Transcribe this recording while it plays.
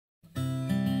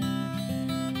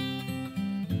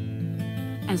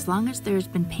As long as there has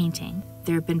been painting,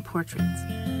 there have been portraits.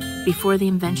 Before the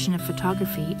invention of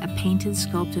photography, a painted,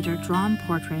 sculpted, or drawn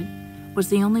portrait was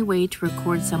the only way to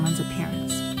record someone's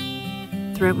appearance.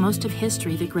 Throughout most of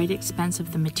history, the great expense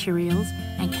of the materials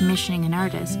and commissioning an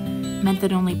artist meant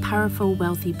that only powerful,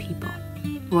 wealthy people,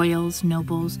 royals,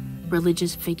 nobles,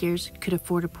 religious figures, could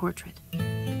afford a portrait.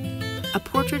 A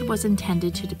portrait was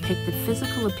intended to depict the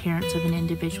physical appearance of an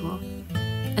individual,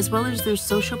 as well as their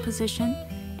social position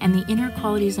and the inner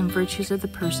qualities and virtues of the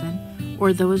person,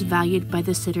 or those valued by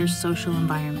the sitter's social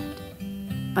environment.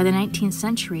 By the 19th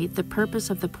century, the purpose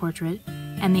of the portrait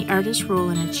and the artist's role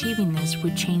in achieving this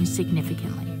would change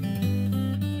significantly.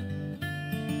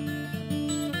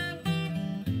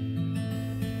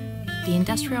 The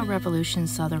Industrial Revolution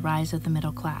saw the rise of the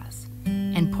middle class,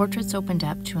 and portraits opened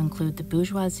up to include the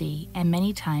bourgeoisie and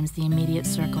many times the immediate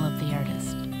circle of the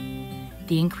artist.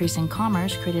 The increase in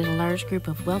commerce created a large group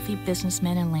of wealthy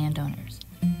businessmen and landowners,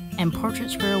 and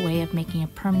portraits were a way of making a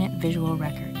permanent visual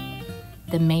record.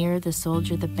 The mayor, the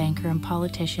soldier, the banker, and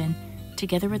politician,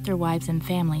 together with their wives and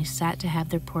families, sat to have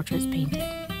their portraits painted.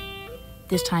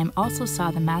 This time also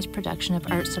saw the mass production of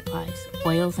art supplies,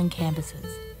 oils, and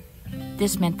canvases.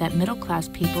 This meant that middle-class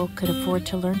people could afford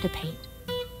to learn to paint.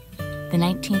 The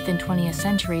 19th and 20th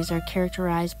centuries are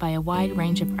characterized by a wide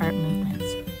range of art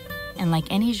movements, and like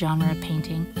any genre of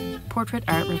painting, portrait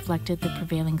art reflected the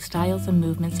prevailing styles and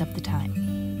movements of the time.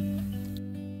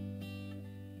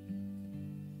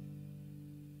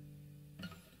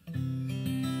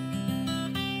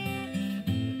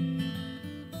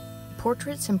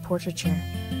 Portraits and portraiture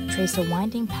trace a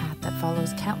winding path that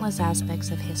follows countless aspects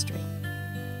of history.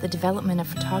 The development of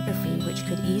photography, which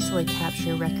could easily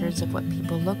capture records of what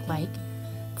people looked like,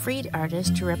 freed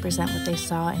artists to represent what they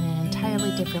saw in an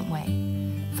entirely different way,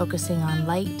 focusing on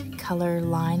light, color,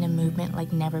 line, and movement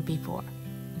like never before.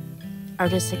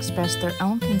 Artists expressed their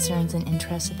own concerns and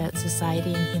interests about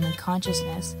society and human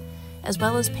consciousness, as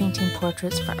well as painting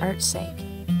portraits for art's sake.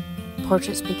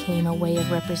 Portraits became a way of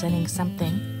representing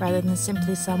something rather than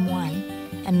simply someone,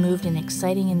 and moved in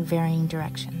exciting and varying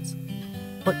directions.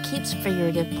 What keeps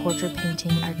figurative portrait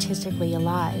painting artistically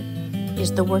alive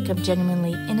is the work of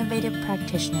genuinely innovative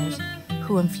practitioners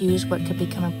who infuse what could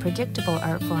become a predictable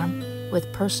art form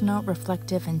with personal,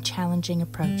 reflective, and challenging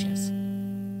approaches.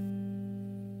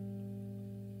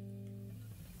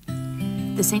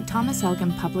 The St.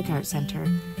 Thomas-Elgin Public Art Centre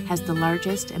has the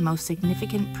largest and most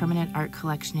significant permanent art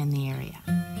collection in the area.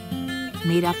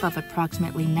 Made up of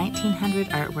approximately 1,900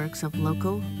 artworks of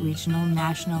local, regional,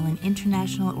 national, and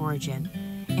international origin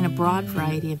in a broad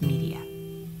variety of media.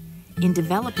 In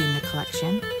developing the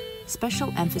collection,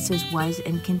 special emphasis was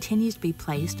and continues to be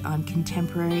placed on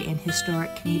contemporary and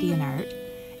historic Canadian art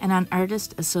and on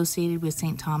artists associated with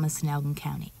St. Thomas and Elgin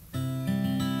County.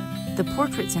 The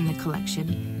portraits in the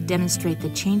collection demonstrate the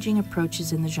changing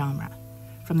approaches in the genre,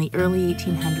 from the early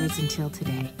 1800s until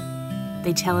today.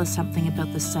 They tell us something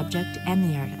about the subject and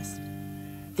the artist.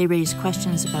 They raise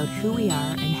questions about who we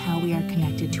are and how we are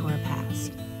connected to our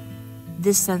past.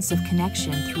 This sense of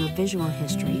connection through a visual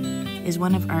history is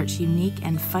one of art's unique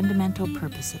and fundamental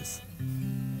purposes.